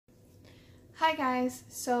Hi guys,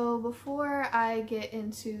 so before I get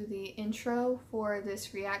into the intro for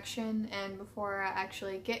this reaction and before I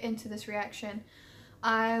actually get into this reaction,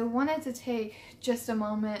 I wanted to take just a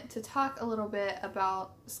moment to talk a little bit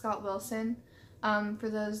about Scott Wilson. For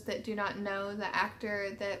those that do not know, the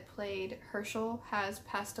actor that played Herschel has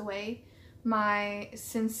passed away. My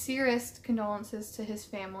sincerest condolences to his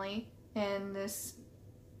family in this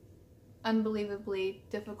unbelievably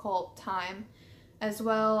difficult time, as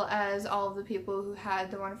well as all of the people who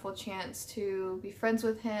had the wonderful chance to be friends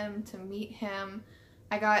with him, to meet him.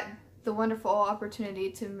 I got the wonderful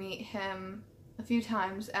opportunity to meet him a few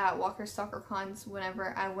times at Walker Stalker Cons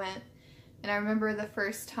whenever I went. And I remember the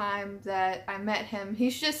first time that I met him,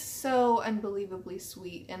 he's just so unbelievably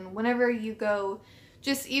sweet. And whenever you go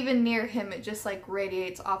just even near him, it just like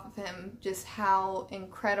radiates off of him just how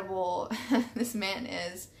incredible this man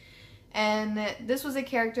is. And this was a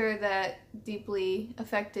character that deeply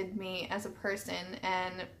affected me as a person,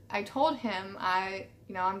 and I told him I'm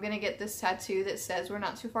gonna get this tattoo that says "We're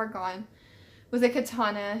not too far gone" with a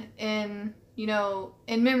katana in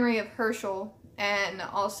memory of Herschel, and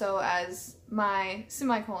also as my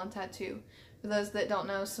semicolon tattoo. For those that don't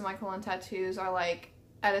know, semicolon tattoos are like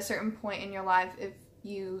at a certain point in your life, if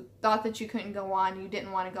you thought that you couldn't go on, you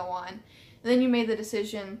didn't want to go on, and then you made the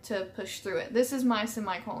decision to push through it. This is my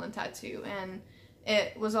semicolon tattoo, and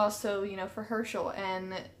it was also, for Herschel,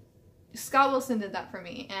 and Scott Wilson did that for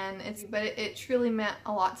me, and it truly meant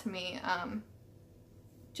a lot to me,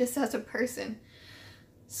 just as a person.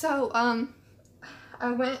 So,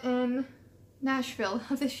 I went in Nashville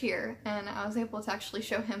this year, and I was able to actually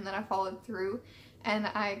show him that I followed through, and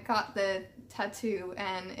I got the tattoo,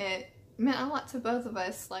 and it meant a lot to both of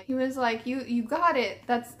us. Like, he was like, you got it,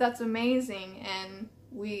 that's amazing, and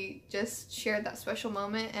we just shared that special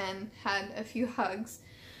moment and had a few hugs.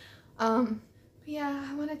 But yeah,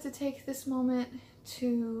 I wanted to take this moment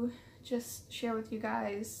to just share with you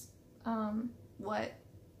guys what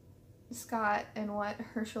Scott and what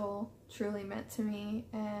Herschel truly meant to me,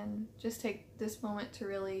 and just take this moment to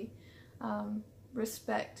really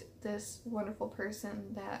respect this wonderful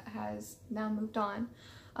person that has now moved on.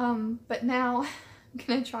 But now I'm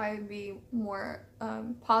gonna try and be more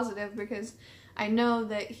positive, because I know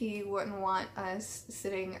that he wouldn't want us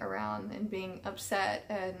sitting around and being upset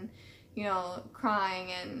and,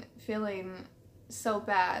 crying and feeling so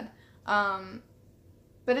bad.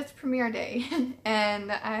 But it's premiere day,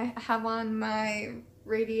 and I have on my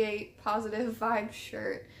Radiate Positive Vibe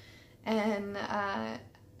shirt, and I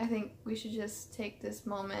think we should just take this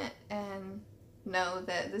moment and know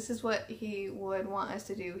that this is what he would want us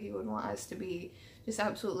to do. He would want us to be just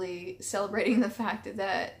absolutely celebrating the fact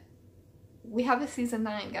that we have a season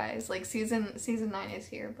 9, guys. Like, season 9 is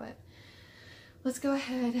here. But let's go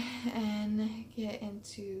ahead and get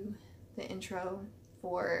into the intro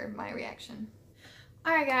for my reaction.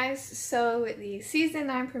 Alright guys, so the season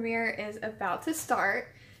 9 premiere is about to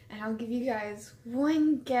start, and I'll give you guys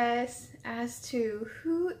one guess as to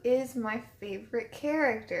who is my favorite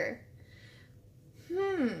character.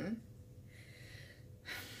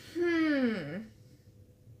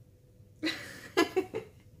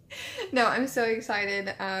 No, I'm so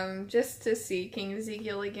excited just to see King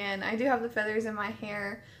Ezekiel again. I do have the feathers in my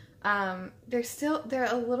hair. They're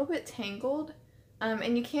a little bit tangled,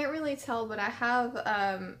 and you can't really tell, but I have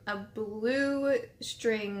a blue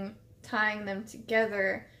string tying them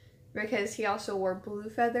together because he also wore blue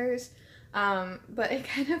feathers. But it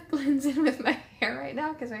kind of blends in with my hair right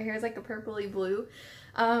now because my hair is like a purpley blue.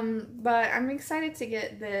 But I'm excited to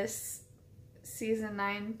get this season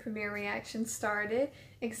 9 premiere reaction started.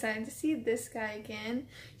 Excited to see this guy again.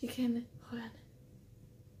 You can, hold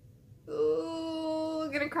on. Ooh,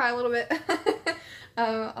 I'm gonna cry a little bit.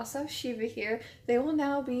 Also have Shiva here. They will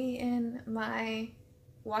now be in my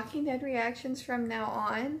Walking Dead reactions from now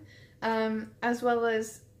on, as well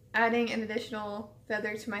as adding an additional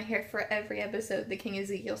feather to my hair for every episode the King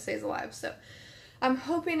Ezekiel stays alive. So I'm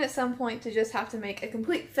hoping at some point to just have to make a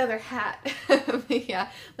complete feather hat. But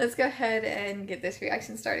yeah, let's go ahead and get this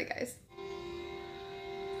reaction started, guys.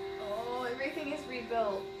 Oh, everything is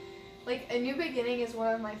rebuilt. Like, A New Beginning is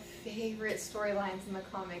one of my favorite storylines in the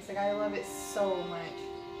comics. Like, I love it so much.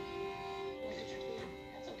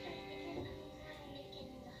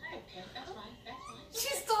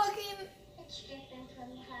 She's talking!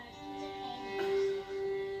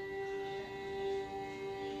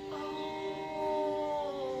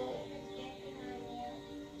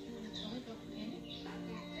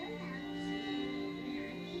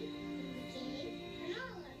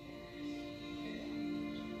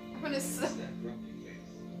 I'm gonna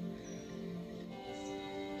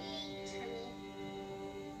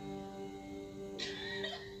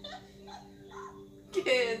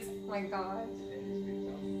my god.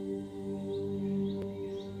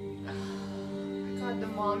 God, the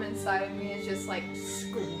mom inside of me is just like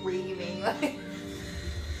screaming. Like,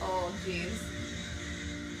 oh jeez.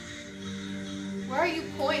 Where are you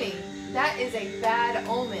pointing? That is a bad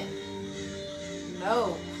omen.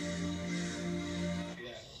 No.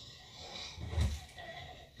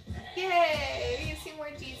 Yay! We can see more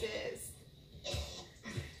Jesus.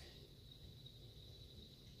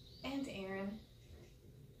 And Aaron.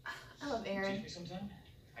 I love Aaron. Teach me sometime.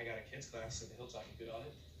 I got a kids class at the Hilltop. You good on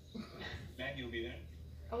it? Maggie will be there.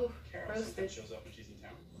 Oh, Carol sometimes shows up when she's in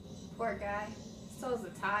town. Poor guy. Still has a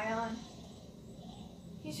tie on.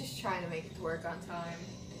 He's just trying to make it to work on time.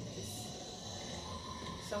 Just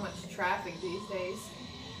so much traffic these days.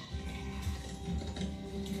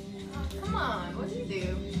 Oh, come on. What did you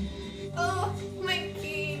do? Oh, my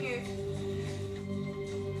king.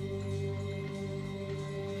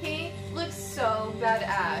 He looks so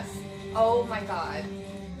badass. Oh my god.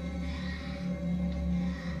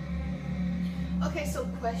 Okay, so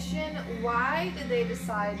question, why did they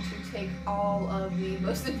decide to take all of the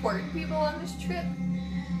most important people on this trip?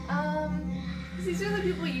 Because these are the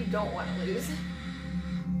people you don't want to lose.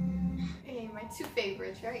 Okay, my two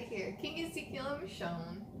favorites right here, King Ezekiel and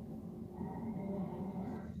Michonne.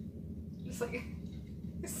 Just like,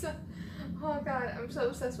 so, oh god, I'm so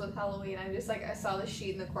obsessed with Halloween. I just like, I saw the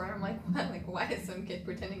sheet in the corner, I'm like, what? Like, why is some kid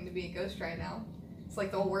pretending to be a ghost right now? It's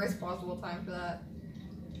like the worst possible time for that.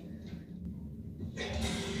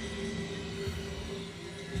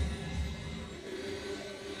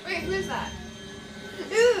 Wait, who's that?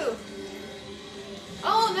 Ooh!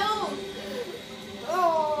 Oh no!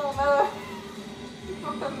 Oh no! No,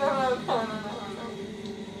 no, no, no,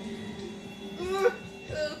 no.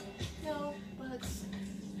 No, bugs.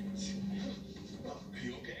 Are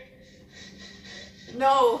you okay?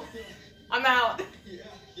 No! I'm out.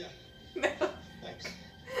 Yeah. No. Thanks.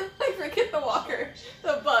 Like, forget the walker.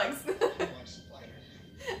 The bugs.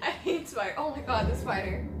 I hate spider. Oh my god, the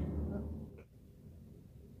spider.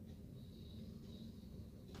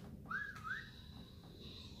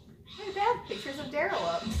 Hey, they have pictures of Daryl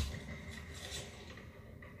up.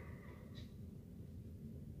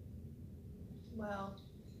 Well,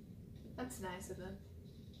 that's nice of them.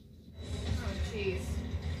 Oh, jeez.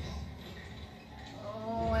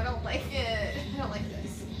 Oh, I don't like it. I don't like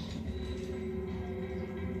this.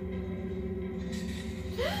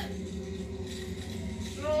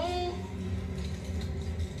 No.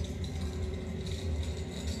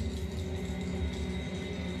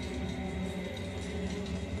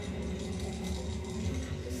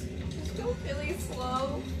 Just go really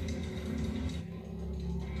slow.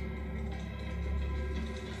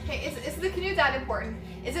 Okay, is the canoe that important?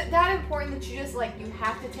 Is it that important that you just like, you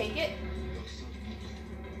have to take it?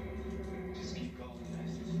 Just keep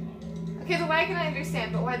going. Okay, the wagon I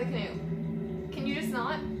understand, but why the canoe? Can you just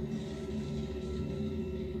not?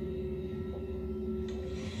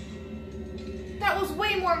 That was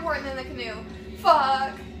way more important than the canoe.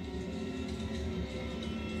 Fuck.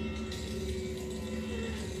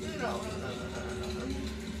 No.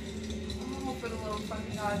 Oh, for the little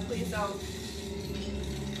fucking god, please don't.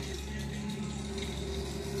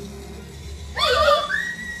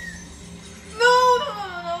 No.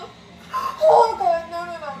 Oh god, no.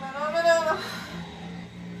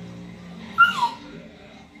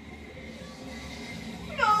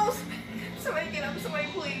 No! Somebody get him, somebody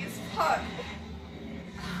please. Fuck.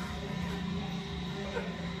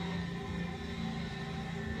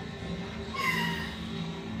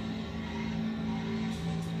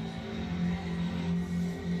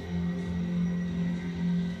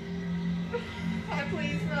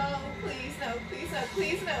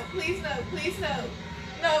 Please no.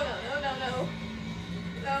 No.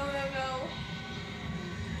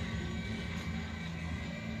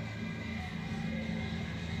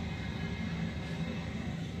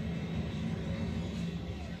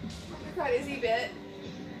 Oh my god, is he bit?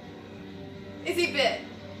 Is he bit?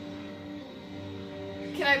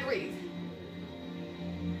 Can I breathe?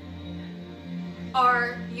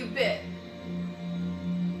 Are you bit?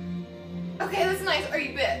 Okay, that's nice. Are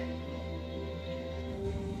you bit?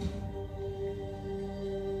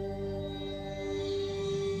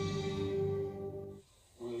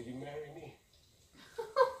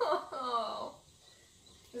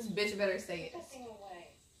 This bitch better say it. Pissing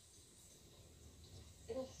away.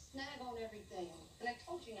 It'll snag on everything. And I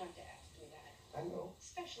told you not to ask me that. I know.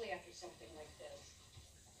 Especially after something like this.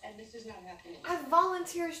 And this is not happening. I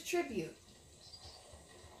volunteer as tribute.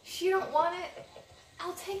 If you don't want it,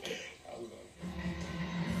 I'll take it.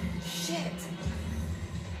 Shit.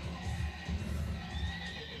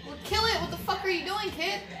 Well, kill it. What the fuck are you doing,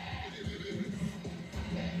 kid?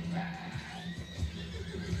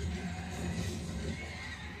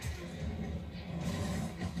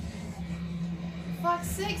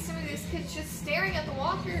 fuck's sake, some of these kids just staring at the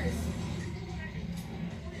walkers.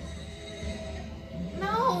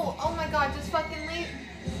 No! Oh my god, just fucking leave.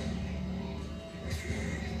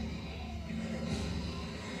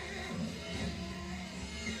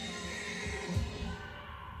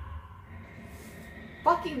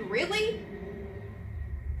 Fucking really?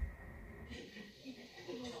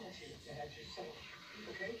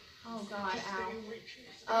 Oh god,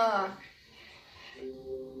 ow.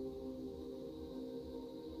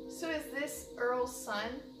 So is this Earl's son?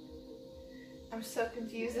 I'm so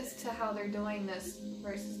confused as to how they're doing this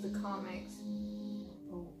versus the comics.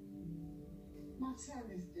 Oh, my son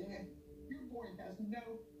is dead. Your boy has no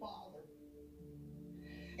father.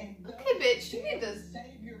 And Okay, bitch, you need to...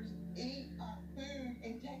 saviors eat our food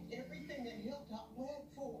and take everything that Hilltop bled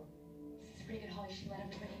for. It's pretty good, Holly. You should let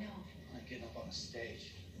everybody know. I'm not getting up on a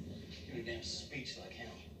stage. Give a damn speech like him.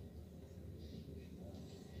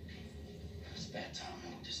 It's bad time.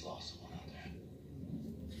 We just lost someone out there.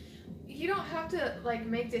 You don't have to, like,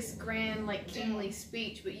 make this grand, like, kingly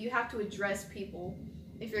speech, but you have to address people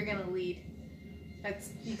if you're gonna lead.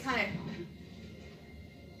 That's, you kind of...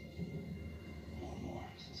 One more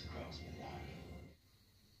since the crowd's been dying.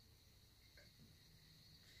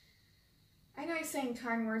 I know he's saying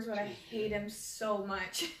kind words, but I hate him so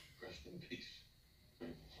much. Rest in peace.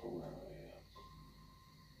 For where I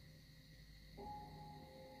am.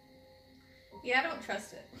 Yeah, I don't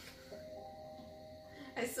trust it.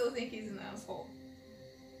 I still think he's an asshole.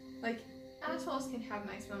 Like, assholes can have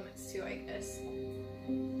nice moments too, I guess.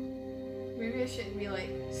 Maybe I shouldn't be,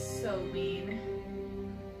 like, so mean.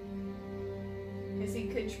 Because he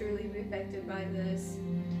could truly be affected by this.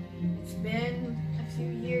 It's been a few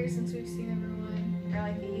years since we've seen everyone. Or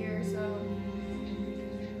like a year or so.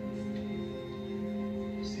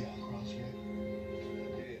 See how cross you I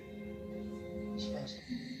did. It's first.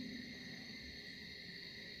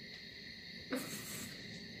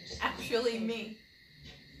 Actually me.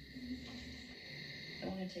 I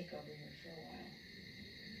want to take over here for a while.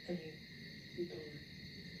 For you. You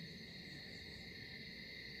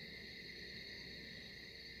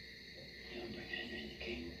don't bring Henry in the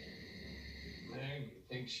king. Maggie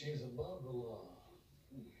thinks she's above the law.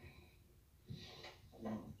 I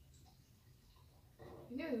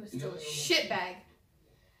knew he was still a shitbag.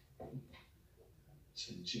 It's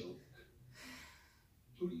a joke.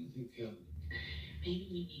 Who do you think killed him? Maybe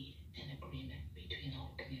we need an agreement between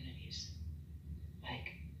all communities. Like,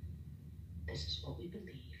 this is what we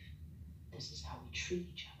believe, this is how we treat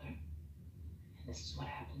each other, and this is what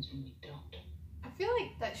happens when we don't. I feel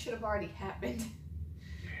like that should have already happened.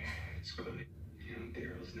 It's funny. You know,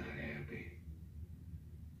 Daryl's not happy.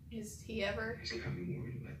 Is he ever? He's kind of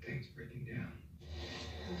worried about things breaking down.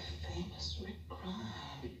 The famous Rick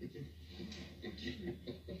Grimes.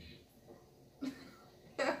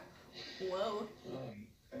 Whoa.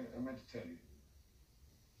 I meant to tell you.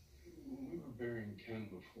 When we were burying Ken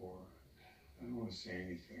before, I don't want to say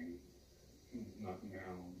anything. Not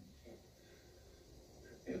now.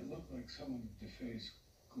 It looked like someone defaced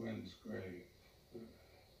Glenn's grave.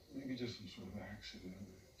 Maybe just some sort of accident.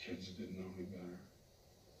 Kids didn't know any better.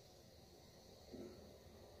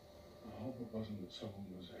 I hope it wasn't that someone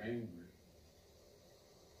was angry.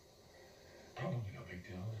 Probably no big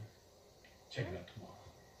deal. Check it out tomorrow.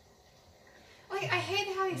 Like, I hate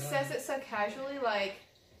how he says it so casually, like,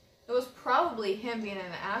 it was probably him being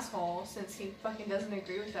an asshole since he fucking doesn't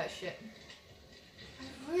agree with that shit.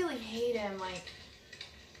 I really hate him, like...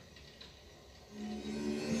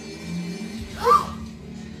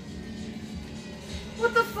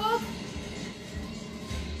 What the fuck?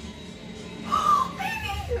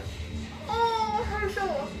 Baby! Oh,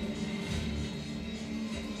 Herschel!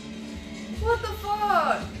 What the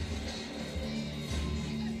fuck?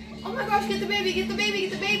 Oh my gosh, get the baby, get the baby,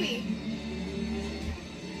 get the baby!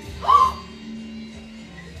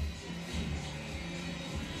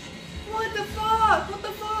 What the fuck? What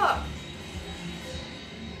the fuck?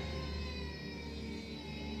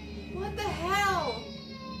 What the hell?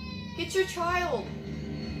 Get your child.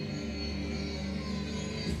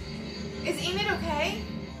 Is Enid okay?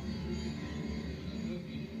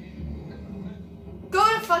 Go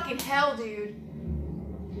to fucking hell, dude.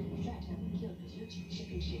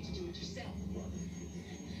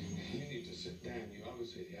 You need to sit down. You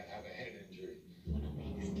obviously have a head injury. You want to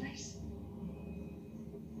leave this place?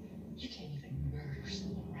 You can't even murder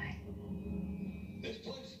someone, right? This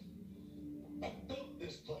place? I built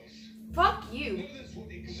this place. Fuck None you. of this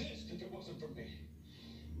would exist if it wasn't for me.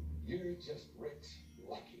 You're just Rick's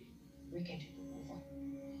lucky. Rick entered the war.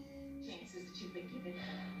 Chances that you've been given.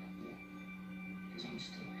 Because I'm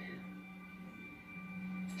still here.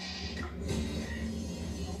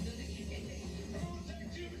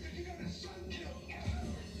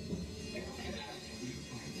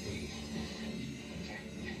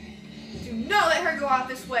 out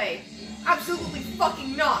this way. Absolutely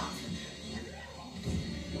fucking not.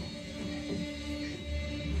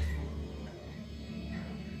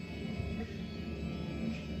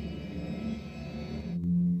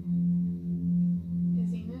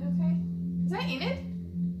 Is Enid okay? Is that Enid?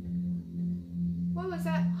 What was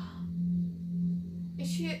that? Is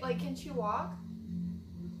she, like, can she walk?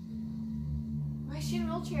 Why is she in a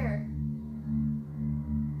wheelchair?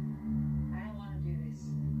 I don't want to do this.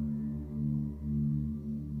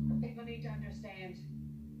 But people need to understand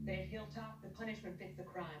that at Hilltop, the punishment fits the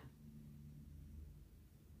crime.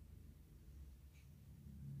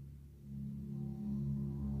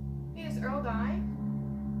 Hey, is Earl dying?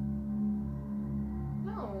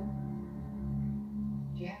 No.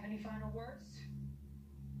 Do you have any final words?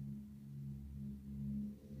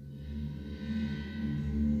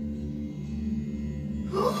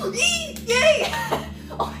 Yay!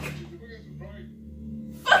 Oh my god.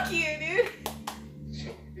 Fuck you, dude.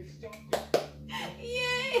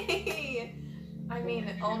 Yay! I mean,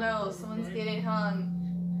 oh no, someone's getting hung.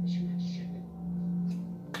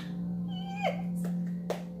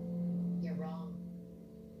 You're wrong.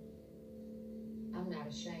 I'm not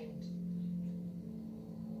ashamed.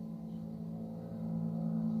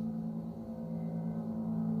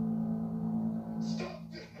 Stop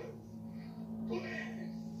this! Please!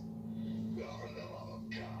 For the love of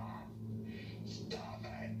God! Stop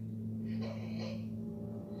it!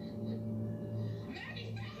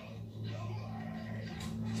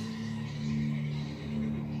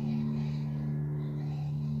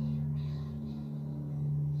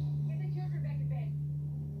 Get the children back in bed.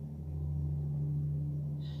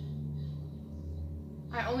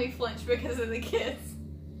 I only flinched because of the kids.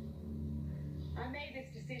 I made this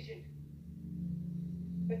decision.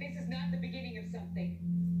 But this is not the beginning of something.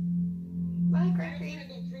 Bye, I don't Gregory. want to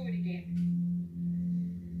go through it again.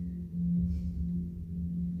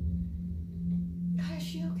 God, is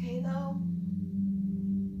she okay though?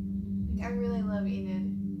 Like, I really love Enid.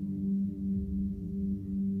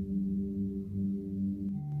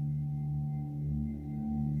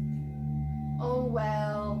 Oh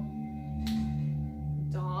well.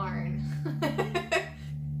 Darn.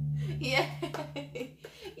 Yay!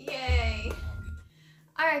 Yay!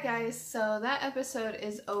 Alright guys, so that episode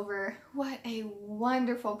is over. What a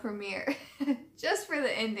wonderful premiere. Just for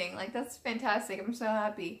the ending. Like, that's fantastic. I'm so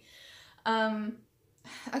happy.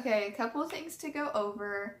 Okay, a couple of things to go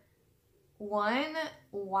over. One,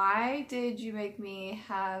 why did you make me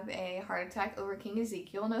have a heart attack over King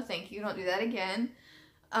Ezekiel? No thank you, don't do that again.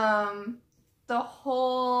 The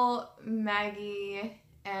whole Maggie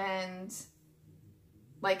and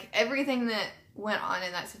like everything that went on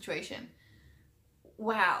in that situation.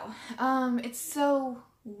 Wow. It's so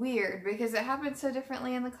weird because it happened so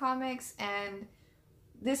differently in the comics, and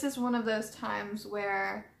this is one of those times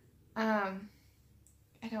where I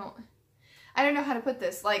don't know how to put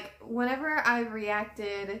this. Like, whenever I've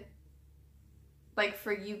reacted, like,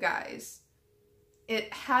 for you guys, there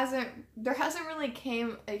hasn't really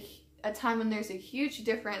came a time when there's a huge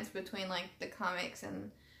difference between, like, the comics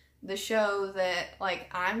and the show that, like,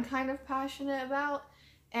 I'm kind of passionate about.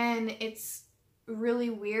 And it's really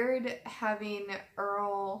weird having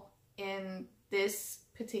Earl in this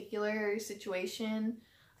particular situation.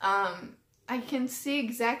 I can see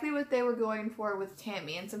exactly what they were going for with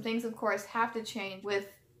Tammy, and some things, of course, have to change with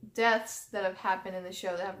deaths that have happened in the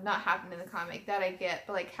show that have not happened in the comic. That I get,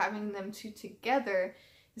 but like having them two together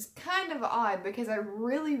is kind of odd because I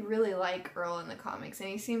really, really like Earl in the comics, and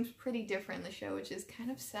he seems pretty different in the show, which is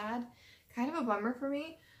kind of sad, kind of a bummer for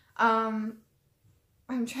me. I'm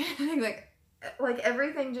trying to think, like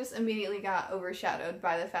everything just immediately got overshadowed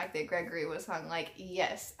by the fact that Gregory was hung. Like,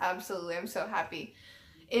 yes, absolutely, I'm so happy.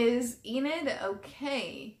 Is Enid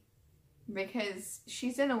okay? Because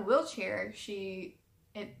she's in a wheelchair.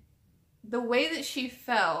 The way that she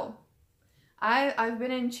fell, I've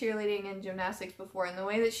been in cheerleading and gymnastics before, and the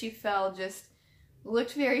way that she fell just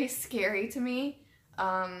looked very scary to me.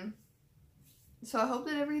 So I hope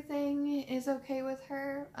that everything is okay with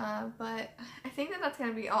her, but I think that that's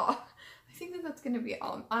going to be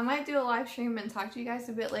all. I might do a live stream and talk to you guys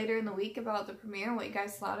a bit later in the week about the premiere and what you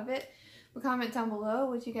guys thought of it. But comment down below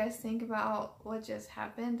what you guys think about what just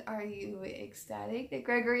happened. Are you ecstatic that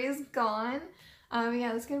Gregory is gone?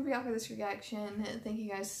 Yeah, that's going to be all for this reaction. Thank you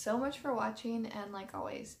guys so much for watching, and like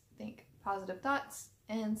always, think positive thoughts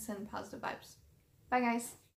and send positive vibes. Bye guys!